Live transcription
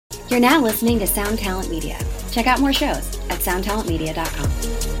You're now listening to Sound Talent Media. Check out more shows at soundtalentmedia.com.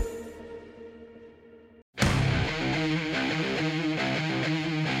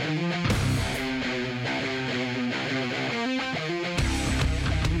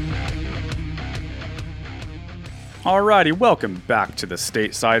 Alrighty, welcome back to the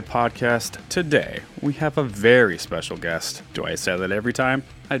Stateside Podcast. Today, we have a very special guest. Do I say that every time?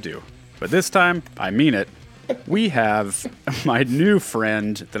 I do. But this time, I mean it. We have my new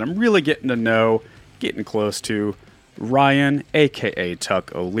friend that I'm really getting to know, getting close to, Ryan, a.k.a.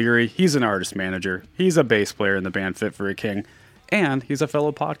 Tuck O'Leary. He's an artist manager. He's a bass player in the band Fit for a King, and he's a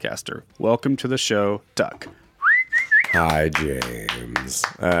fellow podcaster. Welcome to the show, Tuck. Hi, James.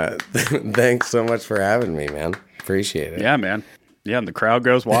 Thanks so much for having me, man. Appreciate it. Yeah, man. Yeah, and the crowd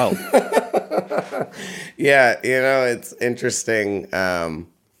goes wild. Yeah, it's interesting.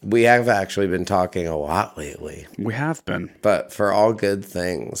 We have actually been talking a lot lately. We have been. But for all good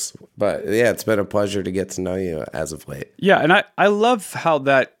things. But yeah, it's been a pleasure to get to know you as of late. Yeah, and I love how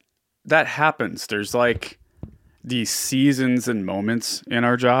that happens. There's like these seasons and moments in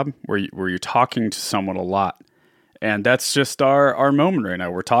our job where you're talking to someone a lot. And that's just our moment right now.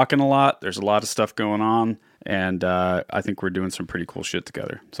 We're talking a lot. There's a lot of stuff going on. And I think we're doing some pretty cool shit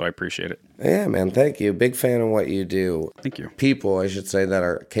together. So I appreciate it. Yeah, man. Thank you. Big fan of what you do. Thank you. People, I should say, that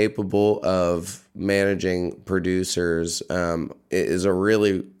are capable of managing producers is a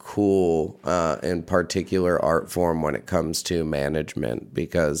really cool and particular art form when it comes to management,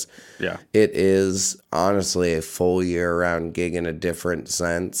 because it is honestly a full year-round gig in a different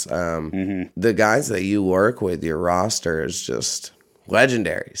sense. The guys that you work with, your roster is just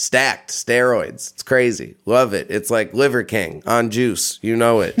legendary, stacked, steroids. It's crazy. Love it. It's like Liver King on juice. You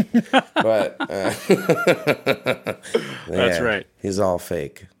know it. But that's right. He's all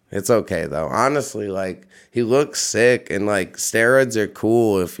fake. It's okay though. Honestly, like, he looks sick, and like, steroids are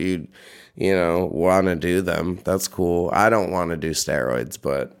cool if you want to do them. That's cool. I don't want to do steroids,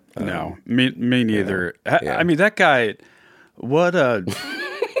 but no, me neither. Yeah. I mean, that guy. What a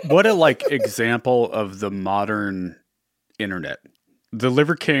like example of the modern internet. The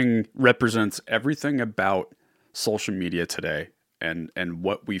Liver King represents everything about social media today and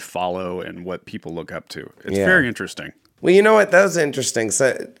what we follow and what people look up to. It's very interesting. Well, you know what? That was interesting.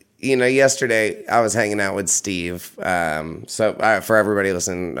 So, yesterday I was hanging out with Steve. For everybody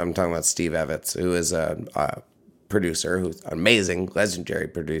listening, I'm talking about Steve Evans, who is a producer, who's an amazing, legendary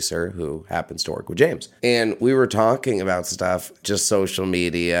producer who happens to work with James. And we were talking about stuff, just social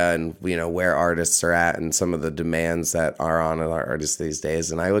media and, where artists are at and some of the demands that are on our artists these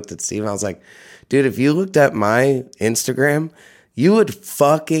days. And I looked at Steve and I was like, dude, if you looked at my Instagram, you would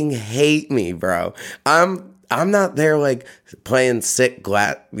fucking hate me, bro. I'm not there like playing sick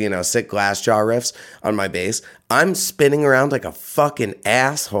glass jaw riffs on my bass. I'm spinning around like a fucking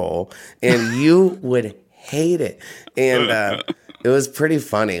asshole, and you would hate it. And it was pretty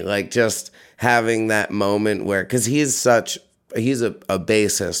funny, like, just having that moment where, because he's a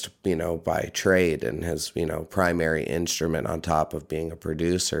bassist, by trade, and his, primary instrument on top of being a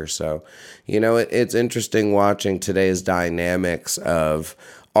producer. So, it's interesting watching today's dynamics of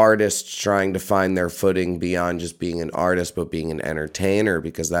artists trying to find their footing beyond just being an artist, but being an entertainer,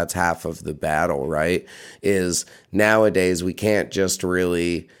 because that's half of the battle, right? Is nowadays we can't just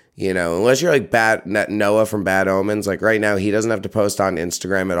really, unless you're like Noah from Bad Omens, like right now, he doesn't have to post on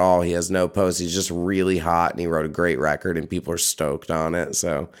Instagram at all. He has no posts. He's just really hot, and he wrote a great record, and people are stoked on it.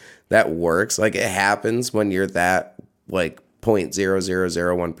 So that works. Like, it happens when you're that like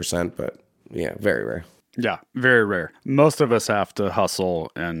 0.0001%, but yeah, very rare. Yeah, very rare. Most of us have to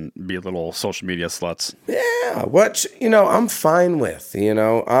hustle and be little social media sluts. Yeah, which, I'm fine with,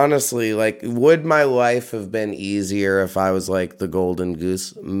 honestly. Like, would my life have been easier if I was like the golden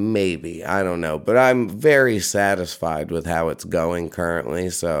goose? Maybe. I don't know. But I'm very satisfied with how it's going currently.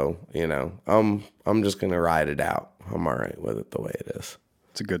 So, I'm just going to ride it out. I'm all right with it the way it is.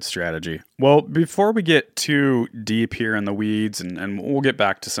 It's a good strategy. Well, before we get too deep here in the weeds, and we'll get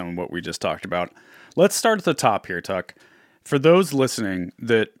back to some of what we just talked about, let's start at the top here, Tuck. For those listening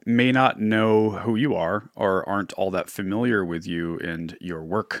that may not know who you are or aren't all that familiar with you and your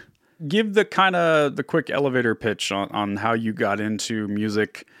work, give the quick elevator pitch on how you got into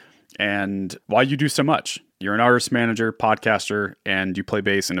music and why you do so much. You're an artist manager, podcaster, and you play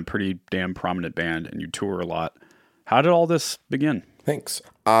bass in a pretty damn prominent band, and you tour a lot. How did all this begin? Thanks.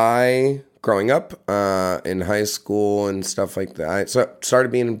 Growing up in high school and stuff like that, I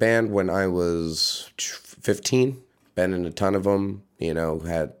started being in a band when I was 15. Been in a ton of them, had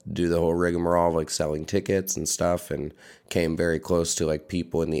to do the whole rigmarole of like selling tickets and stuff, and came very close to like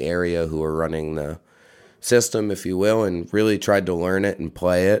people in the area who were running the system, if you will, and really tried to learn it and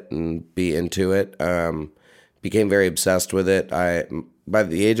play it and be into it. Became very obsessed with it. By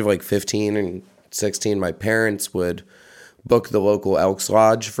the age of like 15 and 16, my parents would book the local Elks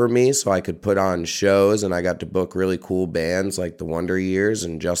Lodge for me so I could put on shows, and I got to book really cool bands like the Wonder Years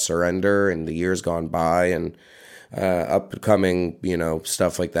and Just Surrender and The Years Gone By and upcoming,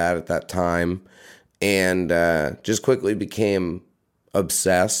 stuff like that at that time. And just quickly became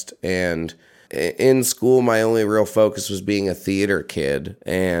obsessed. And in school, my only real focus was being a theater kid.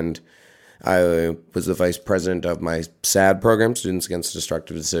 And I was the vice president of my SAD program, Students Against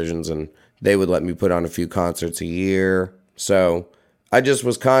Destructive Decisions, and they would let me put on a few concerts a year. So I just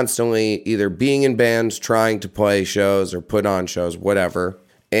was constantly either being in bands, trying to play shows or put on shows, whatever,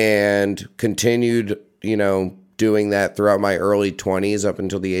 and continued, doing that throughout my early 20s up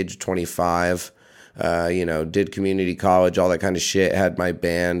until the age of 25. Did community college, all that kind of shit. Had my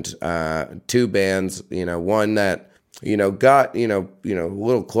band, 2 bands, one that, got, a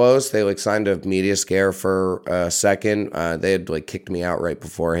little close. They signed a media scare for a second. They had kicked me out right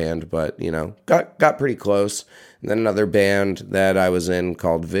beforehand, but, got pretty close. And then another band that I was in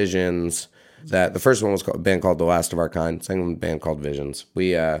called Visions, that the first one was a band called The Last of Our Kind. Second one, band called Visions.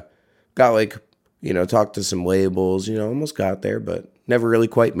 We, got talked to some labels, almost got there, but never really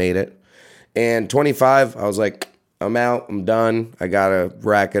quite made it. And 25, I was like, I'm out, I'm done. I got to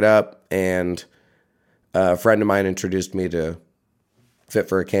rack it up. And a friend of mine introduced me to Fit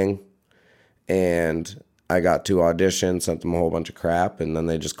for a King. And I got 2 auditions, sent them a whole bunch of crap. And then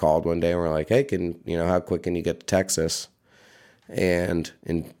they just called one day and were like, hey, how quick can you get to Texas? And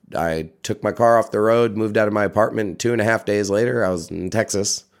I took my car off the road, moved out of my apartment. 2.5 days later, I was in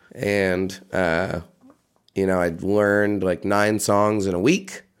Texas. And, I learned 9 songs in a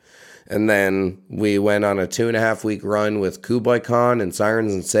week. And then we went on a 2.5 week run with Kublai Khan and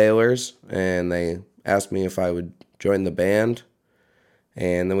Sirens and Sailors. And they asked me if I would join the band.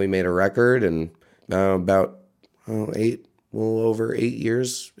 And then we made a record. And about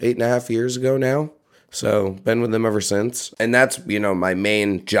 8.5 years ago now. So been with them ever since. And that's, my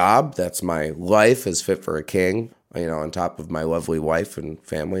main job. That's my life, is Fit for a King. On top of my lovely wife and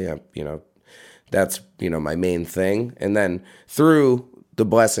family, that's, my main thing. And then through the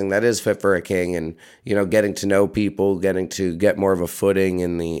blessing that is Fit for a King and, getting to know people, getting to get more of a footing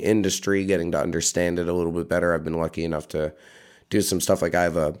in the industry, getting to understand it a little bit better. I've been lucky enough to do some stuff. I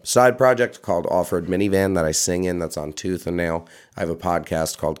have a side project called Off-Road Minivan that I sing in, that's on Tooth and Nail. I have a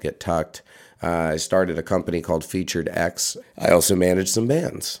podcast called Get Tucked. I started a company called Featured X. I also manage some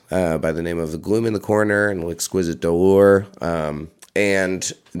bands by the name of The Gloom in the Corner and Exquisite Dolor. And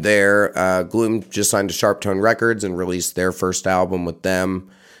their Gloom just signed to Sharp Tone Records and released their first album with them.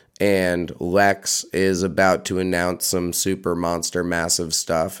 And Lex is about to announce some super monster massive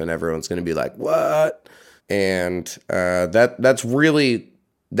stuff, and everyone's going to be like, what? And that's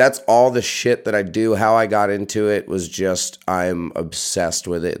all the shit that I do. How I got into it was just, I'm obsessed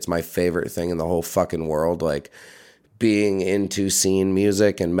with it. It's my favorite thing in the whole fucking world. Being into scene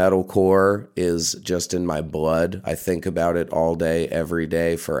music and metalcore is just in my blood. I think about it all day, every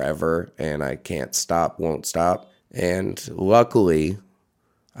day, forever, and I can't stop, won't stop. And luckily,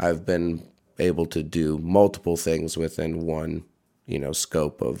 I've been able to do multiple things within one,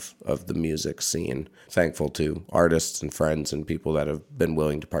 scope of the music scene. Thankful to artists and friends and people that have been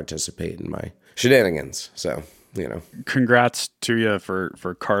willing to participate in my shenanigans. So, Congrats to you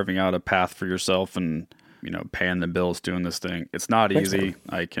for carving out a path for yourself and, paying the bills doing this thing. It's not easy.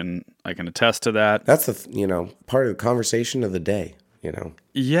 I can attest to that. That's the, part of the conversation of the day,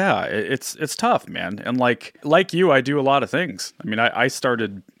 Yeah, it's tough, man. And like you, I do a lot of things. I mean, I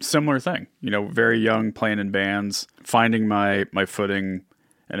started similar thing, very young, playing in bands, finding my footing,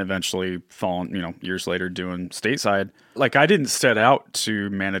 and eventually falling, years later doing stateside. I didn't set out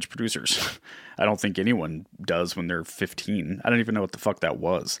to manage producers. I don't think anyone does when they're 15. I don't even know what the fuck that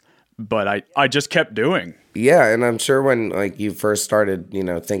was. But I just kept doing. Yeah, and I'm sure when you first started,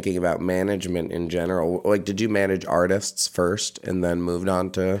 thinking about management in general, did you manage artists first and then moved on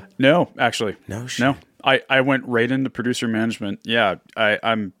to? No, actually. No shit. No. I went right into producer management. Yeah,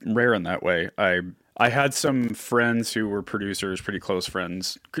 I'm rare in that way. I had some friends who were producers, pretty close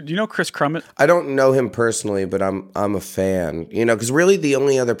friends. Do you know Chris Crummett? I don't know him personally, but I'm a fan. Because really the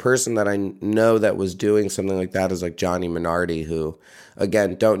only other person that I know that was doing something like that is Johnny Minardi, who,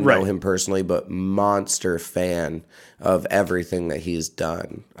 again, don't know him personally, but monster fan of everything that he's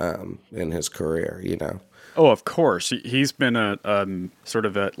done in his career. Oh, of course. He's been a sort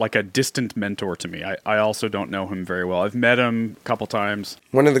of a distant mentor to me. I also don't know him very well. I've met him a couple times.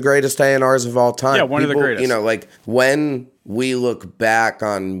 One of the greatest A&Rs of all time. Yeah, one of the greatest. When we look back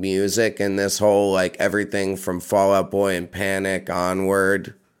on music and this whole like everything from Fall Out Boy and Panic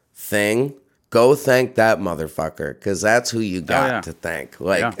onward thing, go thank that motherfucker, because that's who you got to thank.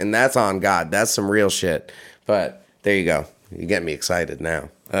 Like, and that's on God. That's some real shit. But there you go. You get me excited now.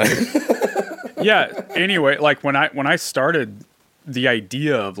 Yeah. Anyway, like when I started the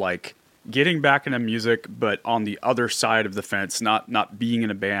idea of like getting back into music, but on the other side of the fence, not being in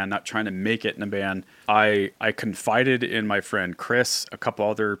a band, not trying to make it in a band, I confided in my friend Chris, a couple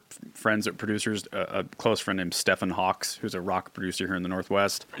other friends that producers, a close friend named Stephen Hawks, who's a rock producer here in the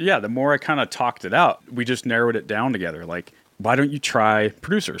Northwest. Yeah, the more I kind of talked it out, we just narrowed it down together. Like, why don't you try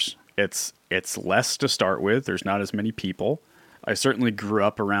producers? It's less to start with. There's not as many people. I certainly grew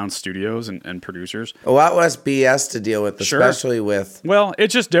up around studios and producers. A lot less BS to deal with, especially with... Well,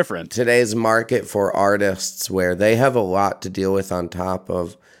 it's just different. Today's market for artists, where they have a lot to deal with on top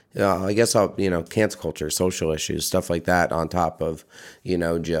of, I guess, cancel culture, social issues, stuff like that, on top of,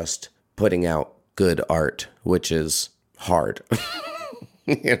 just putting out good art, which is hard.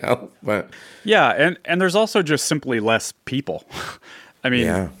 But... Yeah, and there's also just simply less people. I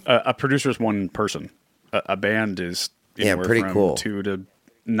mean, a producer is one person. A band is... pretty cool. 2 to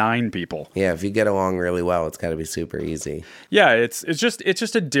 9 people. Yeah, if you get along really well, it's got to be super easy. Yeah, it's just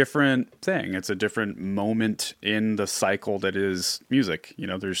a different thing. It's a different moment in the cycle that is music.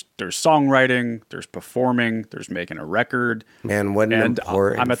 There's songwriting, there's performing, there's making a record. Man, what an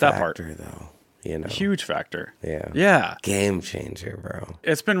important I'm at that part, though. Huge factor. Yeah. Game changer, bro.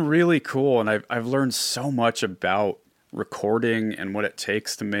 It's been really cool, and I've learned so much about recording and what it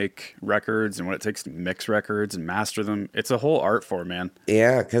takes to make records and what it takes to mix records and master them. It's a whole art form, man.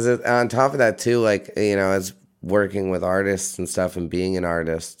 Yeah, because on top of that too, like, as working with artists and stuff and being an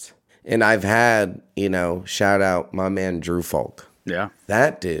artist, and I've had, shout out my man Drew Folk. Yeah.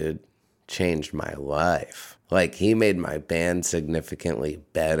 That dude changed my life. Like, he made my band significantly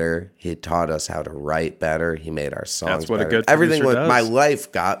better. He taught us how to write better. He made our songs better. A good everything with does. My life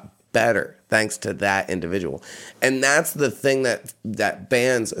got better thanks to that individual. And that's the thing that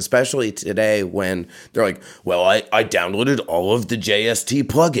bands, especially today, when they're like, well, I downloaded all of the JST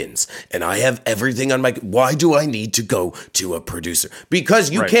plugins and I have everything on my... Why do I need to go to a producer? Because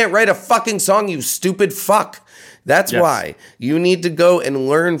you can't write a fucking song, you stupid fuck. That's why you need to go and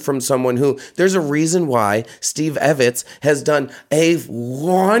learn from someone who... There's a reason why Steve Evans has done a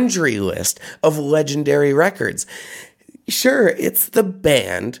laundry list of legendary records. Sure, it's the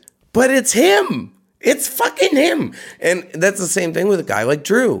band, but it's him. It's fucking him. And that's the same thing with a guy like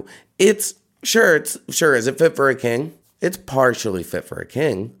Drew. Is it fit for a king? It's partially fit for a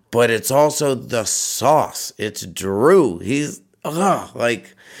king, but it's also the sauce. It's Drew. He's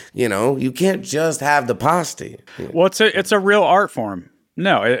you can't just have the pasta. Well, it's a real art form.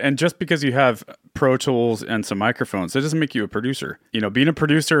 No, and just because you have Pro Tools and some microphones, that doesn't make you a producer. Being a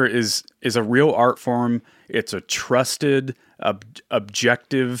producer is a real art form. It's a trusted,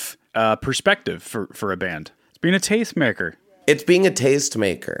 objective perspective for a band. It's being a tastemaker. It's being a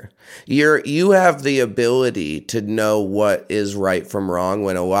tastemaker. You have the ability to know what is right from wrong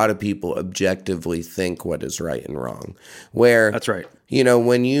when a lot of people objectively think what is right and wrong. That's right.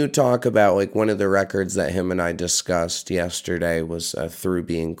 When you talk about, like, one of the records that him and I discussed yesterday was Through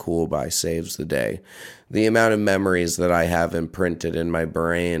Being Cool by Saves the Day. The amount of memories that I have imprinted in my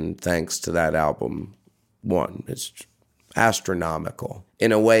brain thanks to that album, it's astronomical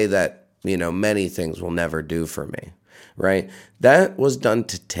in a way that, many things will never do for me. Right? That was done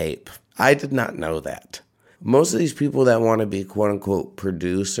to tape. I did not know that. Most of these people that want to be quote unquote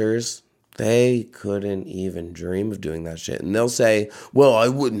producers, they couldn't even dream of doing that shit. And they'll say, well, I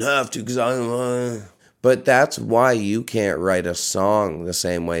wouldn't have to because I'm... But that's why you can't write a song the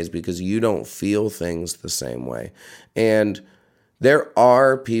same way, is because you don't feel things the same way. And there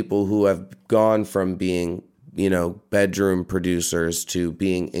are people who have gone from being bedroom producers to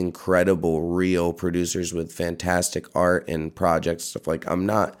being incredible, real producers with fantastic art and projects, stuff like. I'm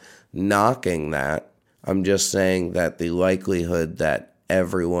not knocking that. I'm just saying that the likelihood that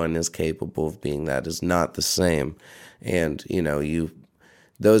everyone is capable of being that is not the same. And,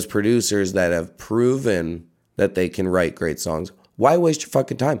 those producers that have proven that they can write great songs, why waste your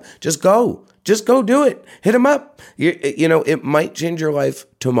fucking time? Just go do it. Hit them up. It might change your life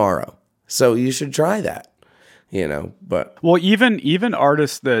tomorrow. So you should try that. But well, even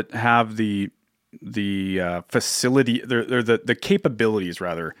artists that have the facility, they're the capabilities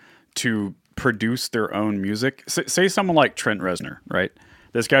rather to produce their own music. Say someone like Trent Reznor, right?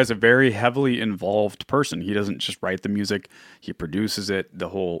 This guy's a very heavily involved person. He doesn't just write the music; he produces it. The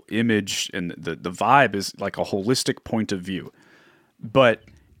whole image and the vibe is like a holistic point of view. But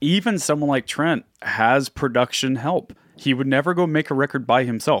even someone like Trent has production help. He would never go make a record by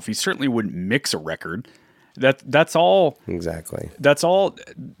himself. He certainly wouldn't mix a record. That's all. Exactly. That's all.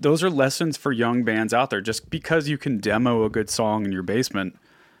 Those are lessons for young bands out there. Just because you can demo a good song in your basement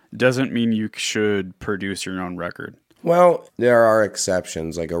doesn't mean you should produce your own record. Well, there are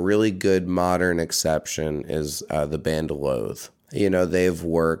exceptions. Like a really good modern exception is the band Loathe. You know, they've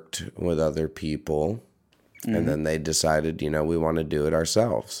worked with other people, and then they decided, you know, we want to do it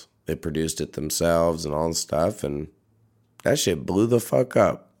ourselves. They produced it themselves and all the stuff, and that shit blew the fuck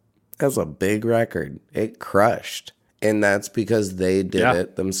up. That's a big record. It crushed. And that's because they did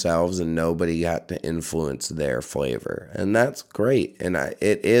it themselves and nobody got to influence their flavor. And that's great. And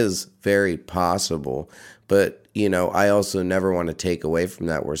it is very possible. But, you know, I also never want to take away from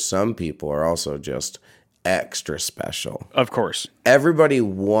that where some people are also just extra special. Of course. Everybody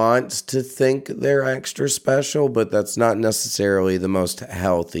wants to think they're extra special, but that's not necessarily the most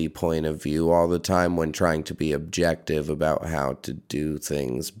healthy point of view all the time when trying to be objective about how to do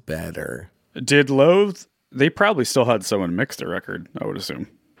things better. Did Loathe, they probably still had someone mix their record, I would assume.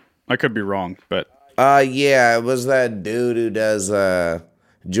 I could be wrong, but... Yeah, it was that dude who does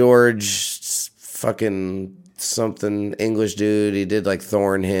George fucking something, English dude. He did like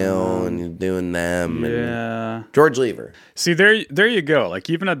Thornhill and he's doing them. Yeah. And George Lever. See, there you go. Like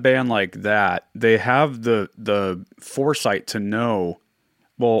even a band like that, they have the foresight to know,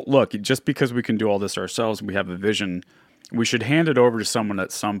 well, look, just because we can do all this ourselves and we have a vision, we should hand it over to someone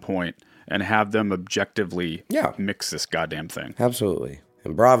at some point and have them objectively mix this goddamn thing. Absolutely.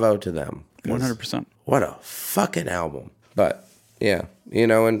 And bravo to them. 100%. What a fucking album. But yeah, you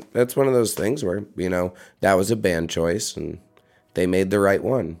know, and that's one of those things where, you know, that was a band choice and they made the right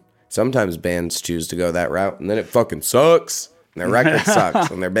one. Sometimes bands choose to go that route and then it fucking sucks. And their record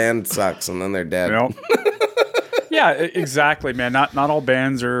sucks and their band sucks and then they're dead. Yep. Yeah, exactly, man. Not all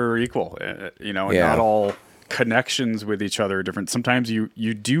bands are equal, you know, and not all connections with each other are different. Sometimes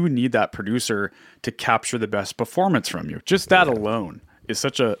you do need that producer to capture the best performance from you. Just that alone is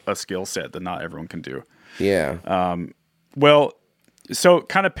such a skill set that not everyone can do. Yeah. Well, so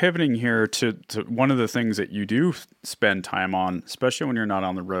kind of pivoting here to one of the things that you do spend time on, especially when you're not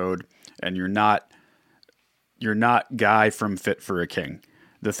on the road and you're not Guy from Fit for a King.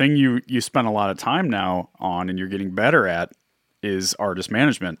 The thing you spend a lot of time now on and you're getting better at is artist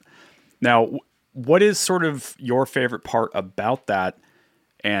management. Now, what is sort of your favorite part about that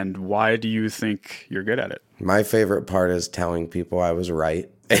and why do you think you're good at it? My favorite part is telling people I was right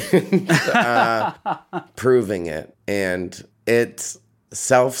and proving it. And it's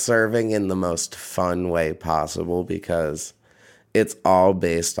self-serving in the most fun way possible because it's all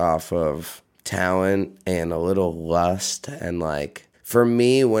based off of talent and a little lust. And like, for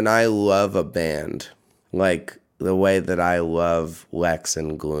me, when I love a band, like the way that I love Lex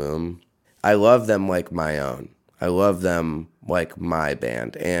and Gloom, I love them like my own. I love them like my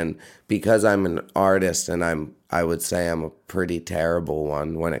band. And because I'm an artist and I would say I'm a pretty terrible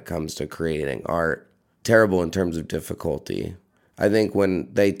one when it comes to creating art. Terrible in terms of difficulty. I think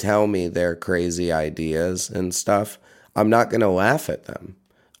when they tell me their crazy ideas and stuff, I'm not going to laugh at them.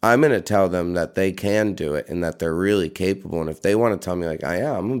 I'm going to tell them that they can do it and that they're really capable. And if they want to tell me like, oh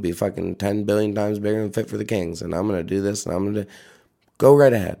yeah, I'm going to be fucking 10 billion times bigger than Fit for the Kings and I'm going to do this and I'm going to go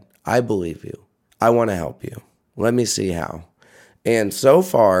right ahead. I believe you. I want to help you. Let me see how. And so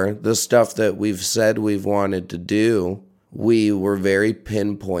far, the stuff that we've said we've wanted to do, we were very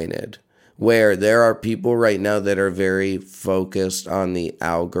pinpointed. Where there are people right now that are very focused on the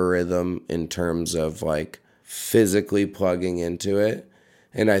algorithm in terms of like physically plugging into it.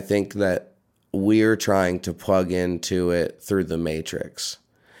 And I think that we're trying to plug into it through the matrix.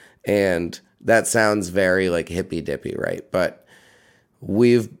 And that sounds very like hippy dippy, right? But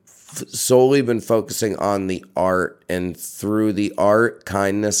we've solely been focusing on the art, and through the art,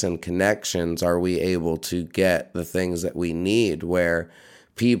 kindness, and connections are we able to get the things that we need, where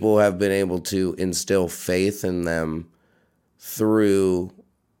people have been able to instill faith in them through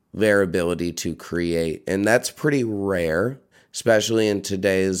their ability to create. And that's pretty rare, especially in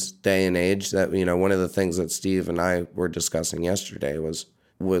today's day and age. That, you know, one of the things that Steve and I were discussing yesterday was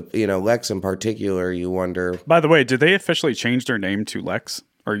with, you know, Lex in particular, you wonder. By the way, did they officially change their name to Lex?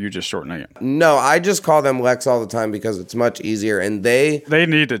 Or are you just shortening it? No, I just call them Lex all the time because it's much easier. And they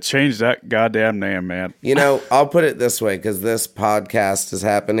need to change that goddamn name, man. You know, I'll put it this way because this podcast is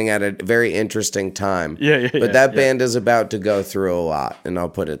happening at a very interesting time. But that band is about to go through a lot, and I'll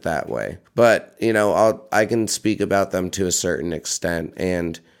put it that way. But, you know, I can speak about them to a certain extent.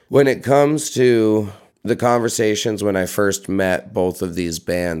 And when it comes to the conversations when I first met both of these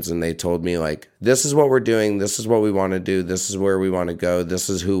bands, and they told me, like, this is what we're doing, this is what we want to do, this is where we want to go, this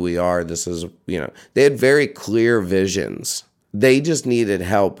is who we are, this is, they had very clear visions. They just needed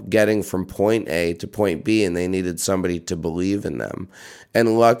help getting from point A to point B, and they needed somebody to believe in them.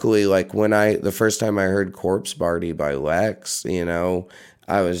 And luckily, like, the first time I heard Corpse Party by Lex,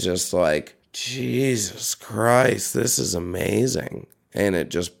 I was just like, Jesus Christ, this is amazing. And it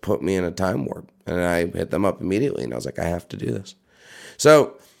just put me in a time warp. And I hit them up immediately, and I was like, I have to do this.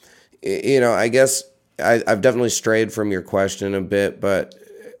 So, I guess I've definitely strayed from your question a bit, but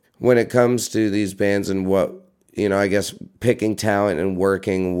when it comes to these bands and what, I guess picking talent and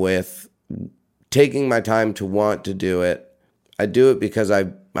working with, taking my time to want to do it, I do it because I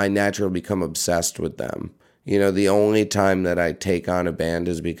naturally become obsessed with them. The only time that I take on a band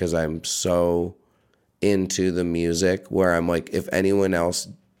is because I'm so into the music, where I'm like, if anyone else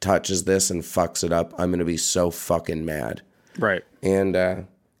touches this and fucks it up, I'm going to be so fucking mad. Right. And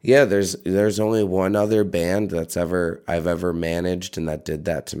there's only one other band I've ever managed, and that did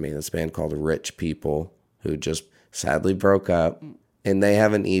that to me. This band called Rich People, who just sadly broke up, and they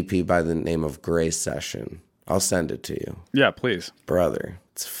have an EP by the name of Gray Session. I'll send it to you. Yeah, please. Brother,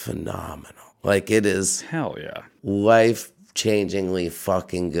 it's phenomenal. Like, it is. Hell yeah. Life-changingly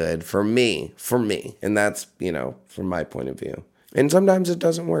fucking good for me. And that's, from my point of view. And sometimes it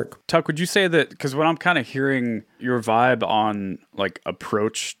doesn't work. Tuck, would you say that, because what I'm kind of hearing your vibe on, like,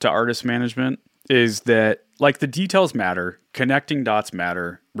 approach to artist management is that, like, the details matter, connecting dots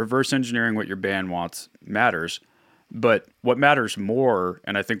matter, reverse engineering what your band wants matters, but what matters more,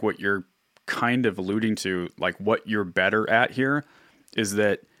 and I think what you're kind of alluding to, like, what you're better at here, is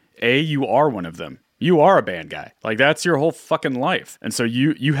that, A, you are one of them. You are a band guy. Like, that's your whole fucking life. And so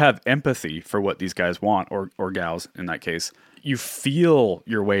you have empathy for what these guys want, or gals in that case. You feel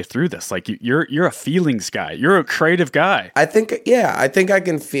your way through this. Like, you're a feelings guy. You're a creative guy. I think I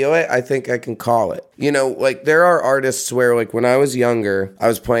can feel it. I think I can call it. Like, there are artists where, like, when I was younger, I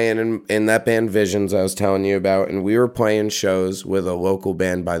was playing in that band Visions I was telling you about, and we were playing shows with a local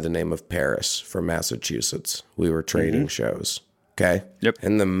band by the name of Paris from Massachusetts. We were trading shows. Okay? Yep.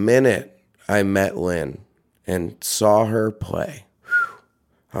 And the minute I met Lynn and saw her play,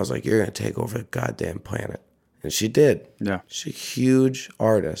 I was like, you're going to take over the goddamn planet. And she did. Yeah. She's a huge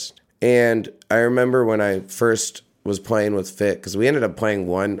artist. And I remember when I first was playing with Fit, because we ended up playing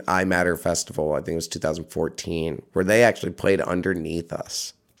one I Matter festival, I think it was 2014, where they actually played underneath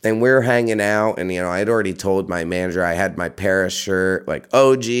us. And we were hanging out, and, I'd already told my manager I had my Paris shirt, like,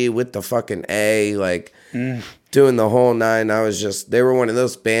 OG with the fucking A, like, doing the whole nine. They were one of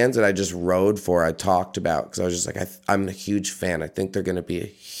those bands that I just rode for, I talked about, because I was just like, I'm a huge fan. I think they're going to be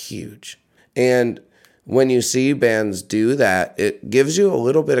huge. And when you see bands do that, it gives you a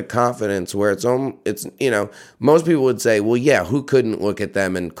little bit of confidence where it's most people would say, well, yeah, who couldn't look at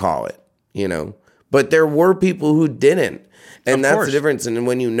them and call it, but there were people who didn't. And that's the difference. And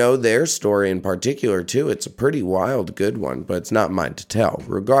when you know their story in particular, too, it's a pretty wild, good one, but it's not mine to tell.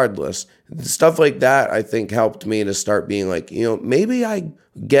 Regardless, stuff like that, I think, helped me to start being like, maybe I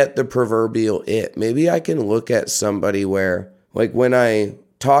get the proverbial it. Maybe I can look at somebody where, like, when I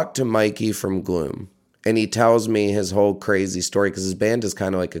talk to Mikey from Gloom, and he tells me his whole crazy story, because his band is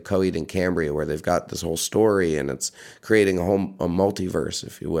kind of like a Coheed and Cambria, where they've got this whole story, and it's creating a multiverse,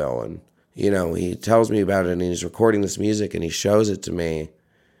 if you will. And he tells me about it, and he's recording this music, and he shows it to me.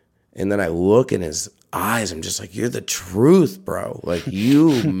 And then I look in his eyes, I'm just like, you're the truth, bro. Like,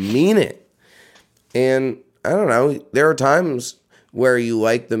 you mean it. And I don't know, there are times where you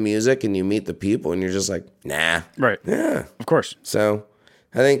like the music and you meet the people, and you're just like, nah. Right. Yeah. Of course. So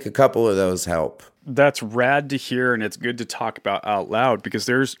I think a couple of those help. That's rad to hear, and it's good to talk about out loud, because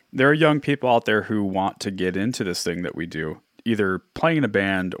there are young people out there who want to get into this thing that we do, either playing in a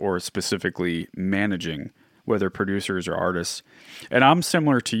band or specifically managing, whether producers or artists. And I'm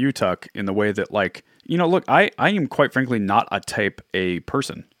similar to you, Tuck, in the way that, like, look, I am quite frankly not a type A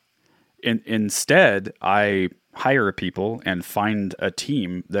person. Instead, I hire people and find a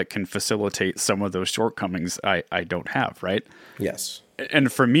team that can facilitate some of those shortcomings I don't have, right? Yes.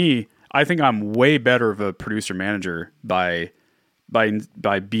 And for me, I think I'm way better of a producer manager by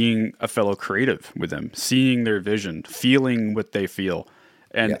being a fellow creative with them, seeing their vision, feeling what they feel,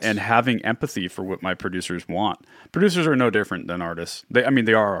 and having empathy for what my producers want. Producers are no different than artists. They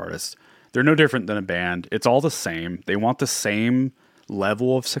are artists. They're no different than a band. It's all the same. They want the same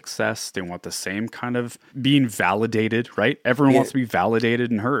level of success. They want the same kind of being validated, right? Everyone wants to be validated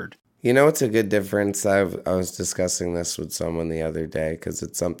and heard. It's a good difference. I was discussing this with someone the other day, because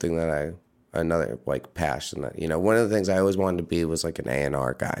it's something that another like passion that, one of the things I always wanted to be was like an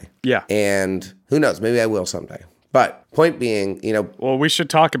A&R guy. Yeah. And who knows, maybe I will someday. But point being, Well, we should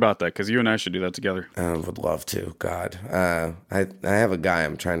talk about that because you and I should do that together. I would love to. God, I have a guy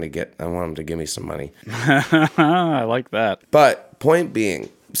I'm trying to get. I want him to give me some money. I like that. But point being,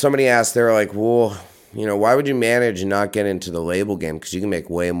 somebody asked, they were like, well, why would you manage and not get into the label game? Because you can make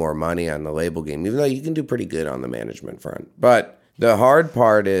way more money on the label game, even though you can do pretty good on the management front. But the hard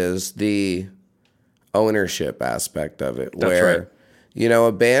part is the ownership aspect of it. That's right.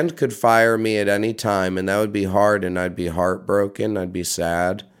 A band could fire me at any time, and that would be hard, and I'd be heartbroken. I'd be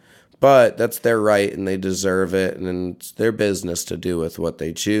sad. But that's their right, and they deserve it, and it's their business to do with what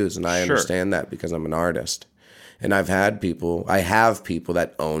they choose. And I understand that because I'm an artist. And I have people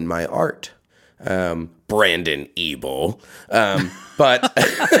that own my art. Brandon Ebel. But,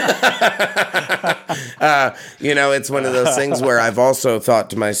 it's one of those things where I've also thought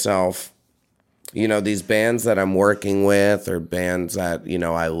to myself, these bands that I'm working with or bands that,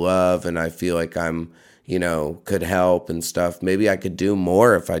 I love and I feel like I'm, could help and stuff. Maybe I could do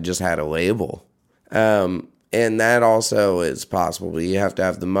more if I just had a label. And that also is possible, but you have to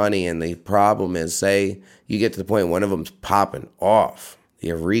have the money. And the problem is, say you get to the point one of them's popping off,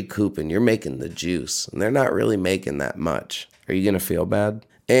 you're recouping, you're making the juice, and they're not really making that much. Are you going to feel bad?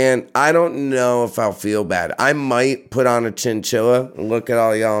 And I don't know if I'll feel bad. I might put on a chinchilla and look at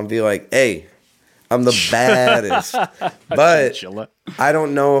all y'all and be like, hey, I'm the baddest. But I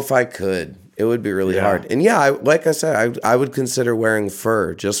don't know if I could. It would be really hard. And like I said, I would consider wearing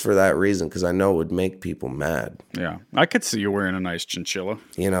fur just for that reason because I know it would make people mad. Yeah, I could see you wearing a nice chinchilla.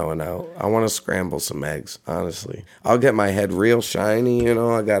 And I want to scramble some eggs, honestly. I'll get my head real shiny,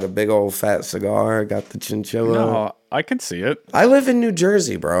 I got a big old fat cigar. I got the chinchilla. No, I can see it. I live in New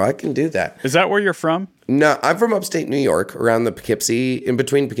Jersey, bro. I can do that. Is that where you're from? No, I'm from upstate New York, around the Poughkeepsie, in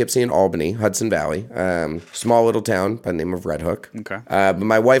between Poughkeepsie and Albany, Hudson Valley. Small little town by the name of Red Hook. Okay. But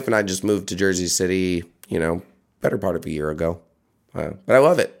my wife and I just moved to Jersey City, better part of a year ago. But I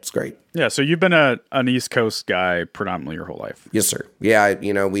love it. It's great. Yeah, so you've been an East Coast guy predominantly your whole life. Yes, sir. Yeah,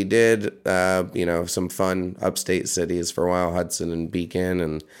 we did, some fun upstate cities for a while, Hudson and Beacon,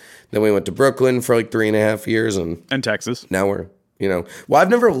 and then we went to Brooklyn for like 3.5 years. And Texas. Now we're, I've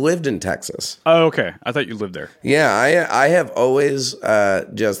never lived in Texas. Oh, okay. I thought you lived there. Yeah, I have always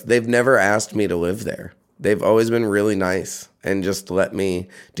they've never asked me to live there. They've always been really nice and just let me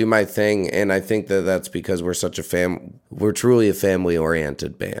do my thing. And I think that's because we're such we're truly a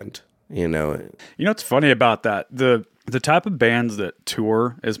family-oriented band, what's funny about that? The type of bands that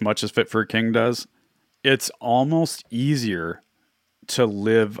tour as much as Fit for a King does, it's almost easier to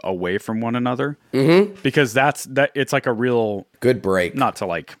live away from one another because it's like a real good break. Not to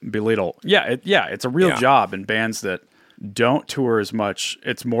like belittle. Yeah. It's a real job. And bands that don't tour as much,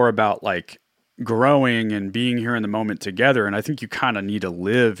 it's more about like growing and being here in the moment together. And I think you kind of need to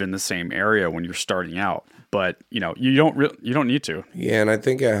live in the same area when you're starting out, but you don't need to. Yeah. And I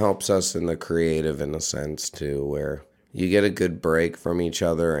think it helps us in the creative in a sense too, where you get a good break from each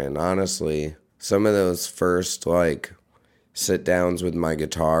other. And honestly, some of those first like sit downs with my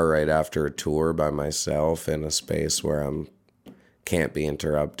guitar right after a tour by myself in a space where can't be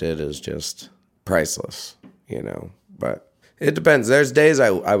interrupted is just priceless, but it depends. There's days I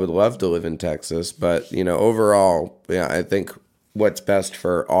would love to live in Texas, but overall, I think what's best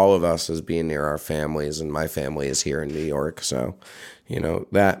for all of us is being near our families, and my family is here in New York. So,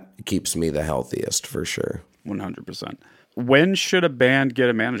 that keeps me the healthiest for sure. 100%. When should a band get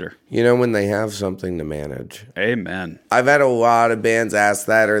a manager? When they have something to manage. Amen. I've had a lot of bands ask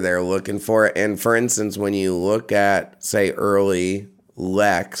that, or they're looking for it. And for instance, when you look at, say, early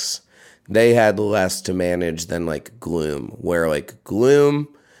Lex, they had less to manage than like Gloom, where like Gloom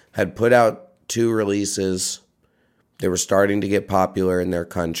had put out 2 releases. They were starting to get popular in their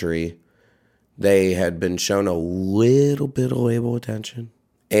country. They had been shown a little bit of label attention,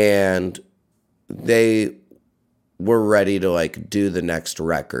 and they were ready to like do the next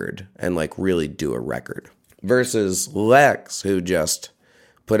record and like really do a record, versus Lex, who just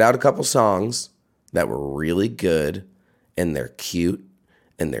put out a couple songs that were really good, and they're cute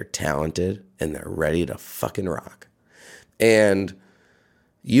and they're talented and they're ready to fucking rock. And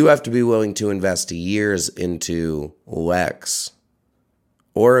you have to be willing to invest years into Lex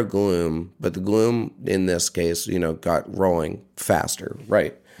or a Gloom, but the Gloom in this case, got rolling faster,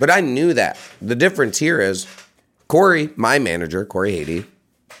 right? But I knew that. The difference here is Corey, my manager, Corey Haiti,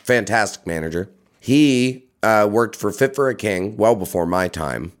 fantastic manager. He worked for Fit for a King well before my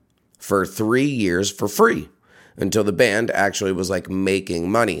time for 3 years for free until the band actually was like making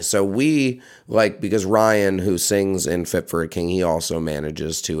money. So we because Ryan, who sings in Fit for a King, he also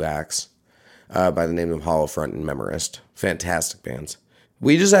manages 2 acts. by the name of Hollowfront and Memorist. Fantastic bands.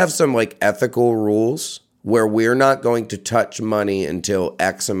 We just have some like ethical rules where we're not going to touch money until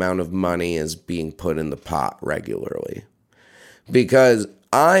X amount of money is being put in the pot regularly. Because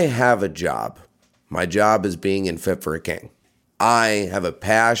I have a job. My job is being in Fit for a King. I have a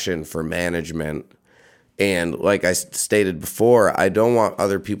passion for management. And like I stated before, I don't want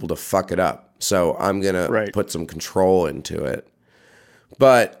other people to fuck it up. So I'm going to put some control into it.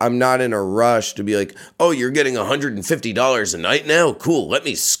 But I'm not in a rush to be like, oh, you're getting $150 a night now? Cool, let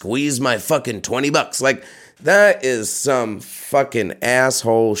me squeeze my fucking $20. Like, that is some fucking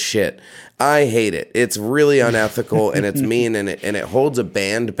asshole shit. I hate it. It's really unethical and it's mean, and it holds a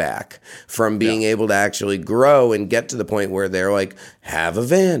band back from being able to actually grow and get to the point where they're like, have a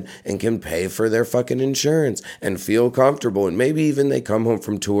van and can pay for their fucking insurance and feel comfortable. And maybe even they come home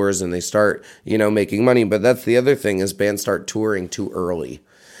from tours and they start, making money. But that's the other thing is bands start touring too early.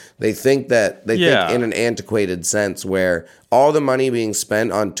 They think that think in an antiquated sense where all the money being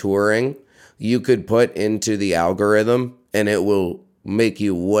spent on touring, you could put into the algorithm and it will make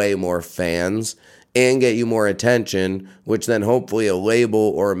you way more fans and get you more attention, which then hopefully a label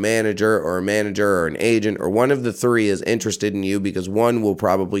or a manager or an agent or one of the three is interested in you because one will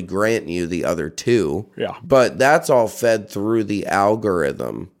probably grant you the other two. Yeah. But that's all fed through the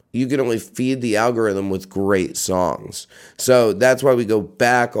algorithm. You can only feed the algorithm with great songs. So that's why we go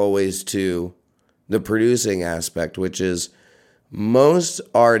back always to the producing aspect, which is most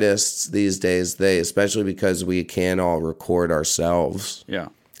artists these days, especially because we can all record ourselves. Yeah.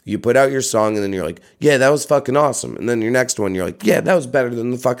 You put out your song and then you're like, yeah, that was fucking awesome. And then your next one, you're like, yeah, that was better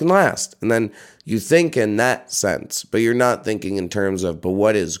than the fucking last. And then you think in that sense, but you're not thinking in terms of, but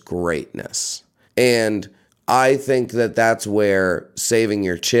what is greatness? And I think that that's where saving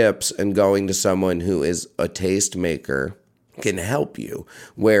your chips and going to someone who is a tastemaker can help you.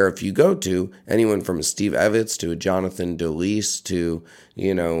 Where if you go to anyone from a Steve Evans to a Jonathan DeLeese to,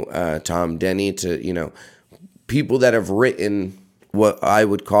 Tom Denny to, people that have written what I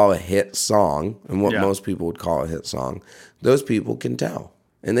would call a hit song and what most people would call a hit song, those people can tell.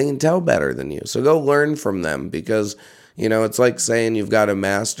 And they can tell better than you. So go learn from them because, it's like saying you've got a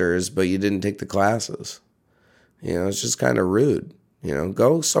master's, but you didn't take the classes. It's just kind of rude.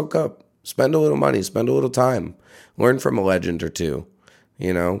 Go soak up, spend a little money, spend a little time, learn from a legend or two.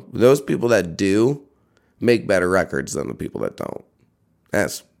 Those people that do make better records than the people that don't.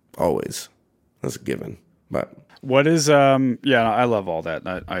 That's a given. But what is, I love all that.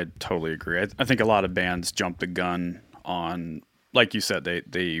 I totally agree. I think a lot of bands jump the gun on, like you said,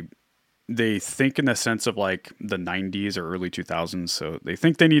 they think in the sense of like the 90s or early 2000s. So they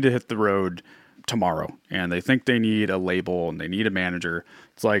think they need to hit the road tomorrow and they think they need a label and they need a manager.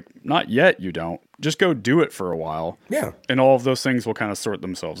 It's like, not yet. You don't. Just go do it for a while. Yeah. And all of those things will kind of sort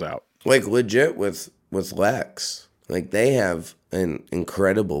themselves out. Like legit with Lex, like they have an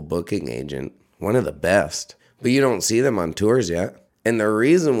incredible booking agent, one of the best, but you don't see them on tours yet. And the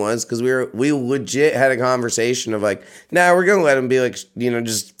reason was because we legit had a conversation of like, nah, we're going to let them be like,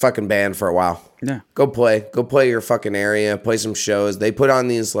 just fucking band for a while. Yeah. Go play your fucking area, play some shows. They put on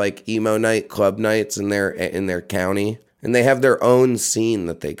these like emo night club nights in their county, and they have their own scene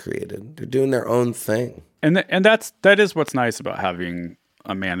that they created. They're doing their own thing. And that is what's nice about having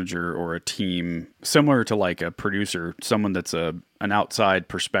a manager or a team similar to like a producer, someone that's an outside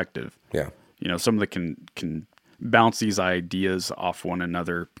perspective. Yeah. Someone that can bounce these ideas off one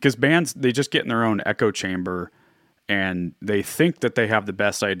another, because bands, they just get in their own echo chamber and they think that they have the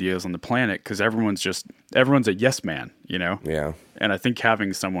best ideas on the planet because everyone's a yes man, Yeah. And I think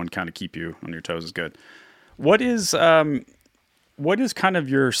having someone kind of keep you on your toes is good. What is kind of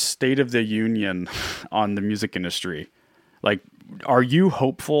your state of the union on the music industry? Like, are you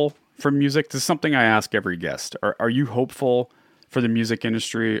hopeful for music? This is something I ask every guest. Are you hopeful for the music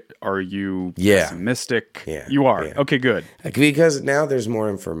industry? Are you pessimistic? Yeah. You are? Yeah. Okay, good. Because now there's more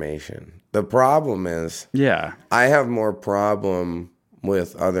information. The problem is, I have more problem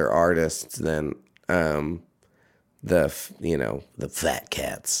with other artists than the fat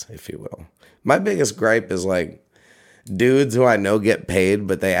cats, if you will. My biggest gripe is like dudes who I know get paid,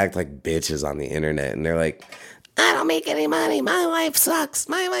 but they act like bitches on the internet, and they're like, I don't make any money. My life sucks.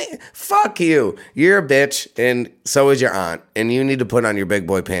 Fuck you. You're a bitch, and so is your aunt, and you need to put on your big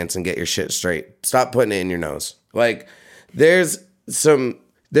boy pants and get your shit straight. Stop putting it in your nose. Like, there's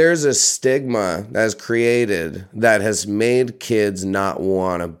a stigma that is created that has made kids not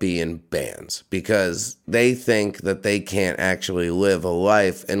want to be in bands because they think that they can't actually live a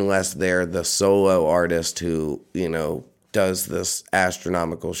life unless they're the solo artist who, does this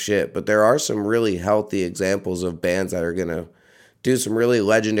astronomical shit. But there are some really healthy examples of bands that are going to do some really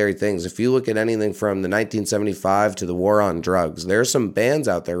legendary things. If you look at anything from the 1975 to the war on drugs, there are some bands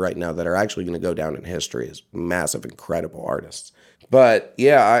out there right now that are actually going to go down in history as massive, incredible artists. But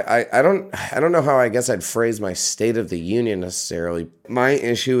yeah, I don't know how I guess I'd phrase my state of the union necessarily. My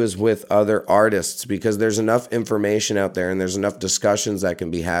issue is with other artists because there's enough information out there and there's enough discussions that can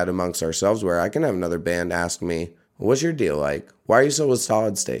be had amongst ourselves where I can have another band ask me, what's your deal like? Why are you so with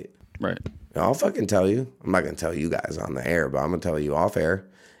Solid State? Right. I'll fucking tell you. I'm not going to tell you guys on the air, but I'm going to tell you off air.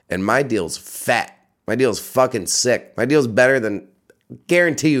 And my deal's fat. My deal's fucking sick. My deal's better than,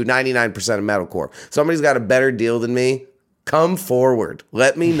 guarantee you, 99% of metalcore. Somebody's got a better deal than me. Come forward.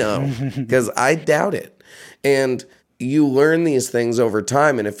 Let me know, because I doubt it. And you learn these things over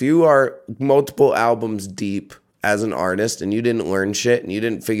time. And if you are multiple albums deep as an artist and you didn't learn shit and you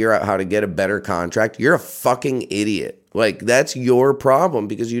didn't figure out how to get a better contract, you're a fucking idiot. Like, that's your problem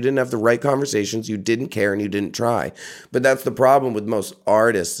because you didn't have the right conversations, you didn't care, and you didn't try. But that's the problem with most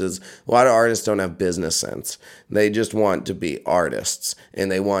artists is a lot of artists don't have business sense. They just want to be artists,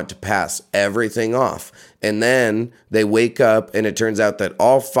 and they want to pass everything off. And then they wake up, and it turns out that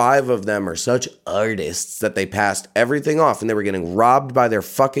all 5 of them are such artists that they passed everything off, and they were getting robbed by their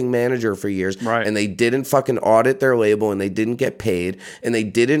fucking manager for years, right. And they didn't fucking audit their label, and they didn't get paid, and they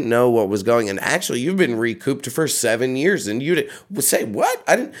didn't know what was going. And actually, you've been recouped for 7 years, and you didn't say, what?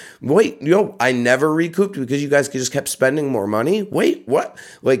 I didn't, wait, I never recouped because you guys just kept spending more money? Wait, what?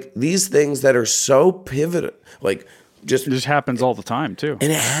 Like, these things that are so pivotal, like, it just happens all the time, too.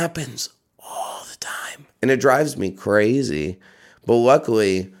 And it happens all the time. And it drives me crazy. But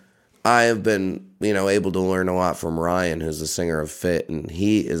luckily, I have been, able to learn a lot from Ryan, who's the singer of Fit, and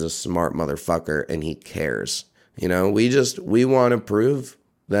he is a smart motherfucker, and he cares. We want to prove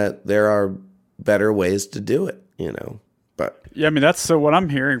that there are better ways to do it, But yeah, I mean, that's so what I'm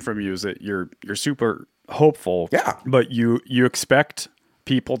hearing from you is that you're super hopeful. Yeah. But you expect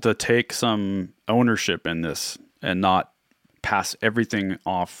people to take some ownership in this and not pass everything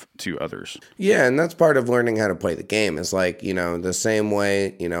off to others. Yeah, and that's part of learning how to play the game. It's like, the same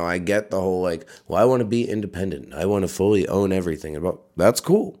way, I get the whole like, well, I want to be independent. I want to fully own everything. That's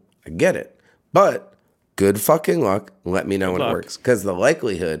cool. I get it. But good fucking luck. Let me know when it works. Because the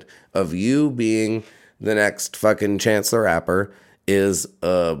likelihood of you being the next fucking Chance the Rapper is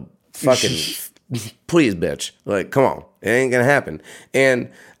fucking please, bitch. Like, come on. It ain't going to happen.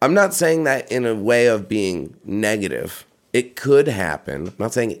 And I'm not saying that in a way of being negative. It could happen. I'm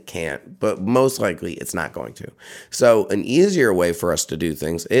not saying it can't, but most likely it's not going to. So an easier way for us to do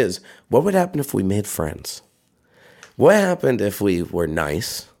things is, what would happen if we made friends? What happened if we were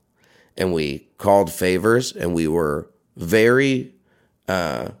nice and we called favors and we were very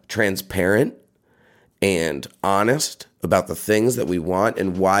transparent and honest about the things that we want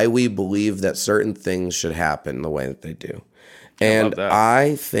and why we believe that certain things should happen the way that they do? And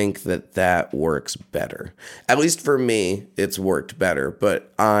I think that works better. At least for me, it's worked better.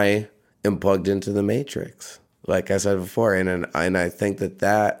 But I am plugged into the matrix, like I said before. And I think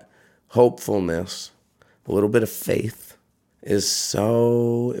that hopefulness, a little bit of faith, is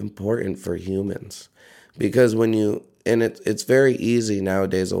so important for humans. Because it's very easy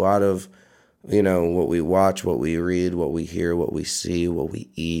nowadays. A lot of, what we watch, what we read, what we hear, what we see, what we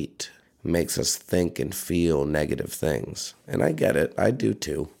eat, makes us think and feel negative things. And I get it. I do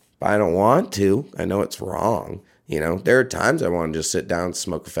too. But I don't want to. I know it's wrong. There are times I want to just sit down,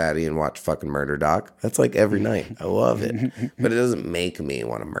 smoke a fatty, and watch fucking Murder Doc. That's like every night. I love it. But it doesn't make me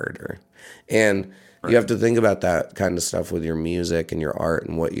want to murder. And you have to think about that kind of stuff with your music and your art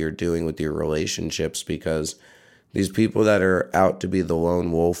and what you're doing with your relationships, because these people that are out to be the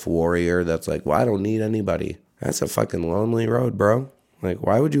lone wolf warrior that's like, well, I don't need anybody. That's a fucking lonely road, bro. Like,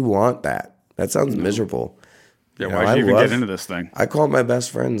 why would you want that? That sounds miserable. Yeah, why'd you even get into this thing? I call my best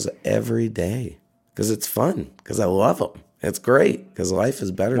friends every day because it's fun, because I love them. It's great because life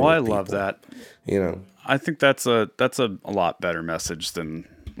is better. Well, I with love people. that. I think that's a lot better message than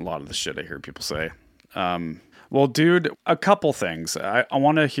a lot of the shit I hear people say. Well, dude, a couple things. I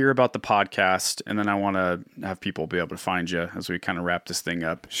want to hear about the podcast, and then I want to have people be able to find you as we kind of wrap this thing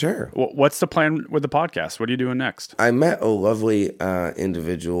up. Sure. What's the plan with the podcast? What are you doing next? I met a lovely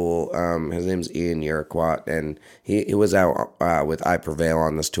individual. His name's Ian Yerquat, and he was out with I Prevail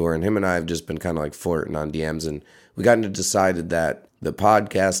on this tour, and him and I have just been kind of like flirting on DMs, and we got into decided that the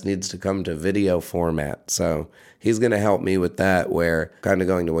podcast needs to come to video format. So he's going to help me with that, where kind of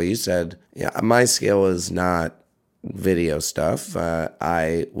going to what you said. Yeah, my skill is not video stuff.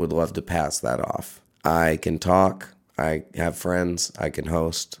 I would love to pass that off. I can talk. I have friends. I can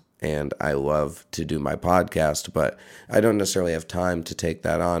host. And I love to do my podcast, but I don't necessarily have time to take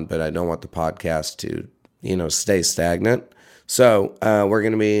that on. But I don't want the podcast to, stay stagnant. So we're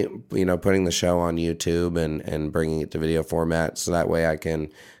going to be, putting the show on YouTube and bringing it to video format. So that way I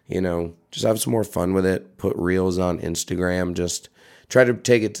can, just have some more fun with it. Put reels on Instagram. Just try to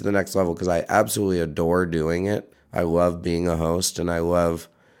take it to the next level because I absolutely adore doing it. I love being a host and I love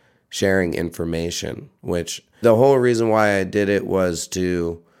sharing information, which the whole reason why I did it was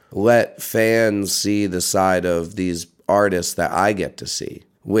to let fans see the side of these artists that I get to see,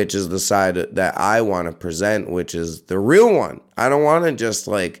 which is the side that I want to present, which is the real one. I don't want to just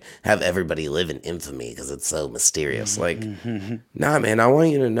have everybody live in infamy because it's so mysterious. Nah, man, I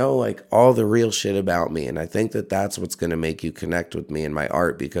want you to know all the real shit about me. And I think that that's what's going to make you connect with me and my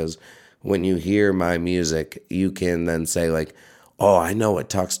art, because when you hear my music, you can then say oh, I know what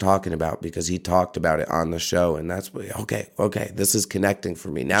Tuck's talking about because he talked about it on the show. And that's okay. This is connecting for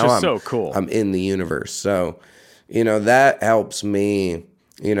me. Now so cool. I'm in the universe. So, that helps me,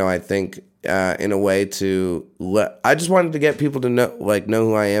 I think in a way to I just wanted to get people to know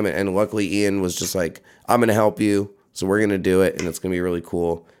who I am. And luckily Ian was just I'm going to help you. So we're going to do it and it's going to be really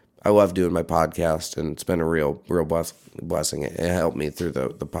cool. I love doing my podcast and it's been a real blessing. It helped me through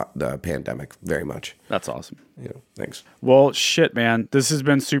the pandemic very much. That's awesome. Thanks. Well, shit, man. This has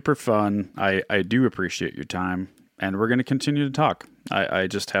been super fun. I do appreciate your time and we're going to continue to talk. I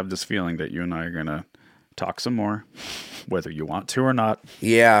just have this feeling that you and I are going to talk some more, whether you want to or not.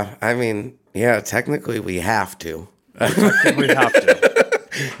 Yeah. I mean, technically we have to. We have to.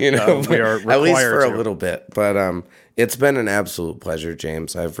 We are required at least for to. a little bit. But it's been an absolute pleasure,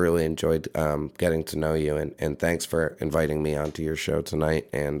 James. I've really enjoyed getting to know you, and thanks for inviting me onto your show tonight.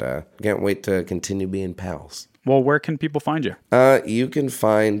 And can't wait to continue being pals. Well, where can people find you? You can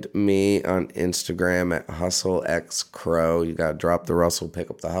find me on Instagram at HustleXCrow. You gotta drop the Russell, pick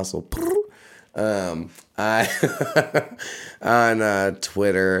up the hustle. I on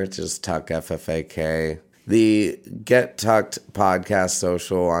Twitter, just Tuck FFAK. The Get Tucked podcast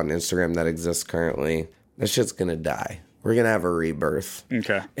social on Instagram that exists currently, that shit's gonna die. We're gonna have a rebirth.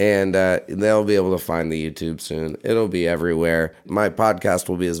 Okay. And they'll be able to find the YouTube soon. It'll be everywhere. My podcast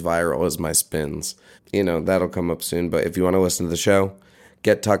will be as viral as my spins. That'll come up soon. But if you want to listen to the show,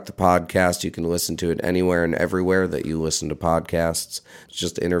 Get Tucked the podcast. You can listen to it anywhere and everywhere that you listen to podcasts. It's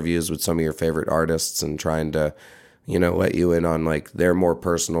just interviews with some of your favorite artists and trying to, let you in on their more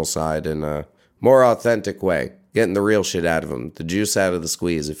personal side in a more authentic way. Getting the real shit out of them. The juice out of the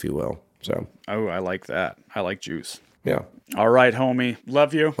squeeze, if you will. So. Oh, I like that. I like juice. Yeah. All right, homie.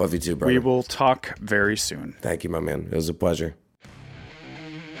 Love you. Love you too, brother. We will talk very soon. Thank you, my man. It was a pleasure.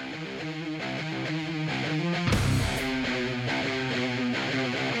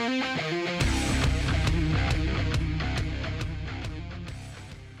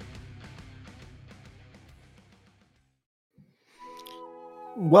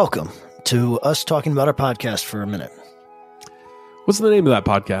 Welcome to us talking about our podcast for a minute. What's the name of that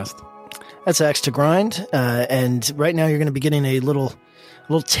podcast? That's Axe to Grind, and right now you're going to be getting a little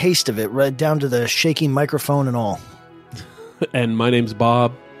taste of it, right down to the shaky microphone and all. And my name's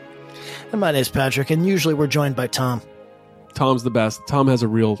Bob. And my name's Patrick, and usually we're joined by Tom. Tom's the best. Tom has a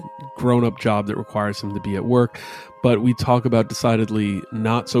real grown-up job that requires him to be at work, but we talk about decidedly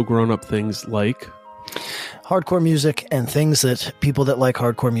not so grown-up things like hardcore music and things that people that like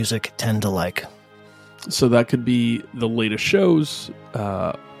hardcore music tend to like. So that could be the latest shows,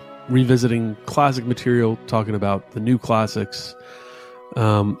 revisiting classic material, talking about the new classics,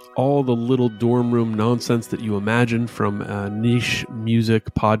 all the little dorm room nonsense that you imagine from niche music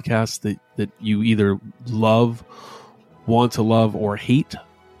podcasts that you either love, want to love, or hate.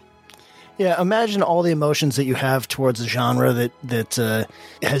 Yeah, imagine all the emotions that you have towards a genre that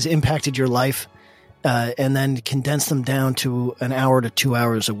has impacted your life, and then condense them down to an hour to 2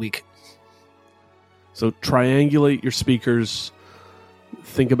 hours a week. So triangulate your speakers,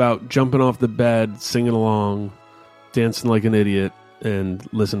 think about jumping off the bed, singing along, dancing like an idiot, and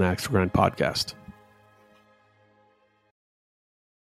listen to Axe to Grind podcast.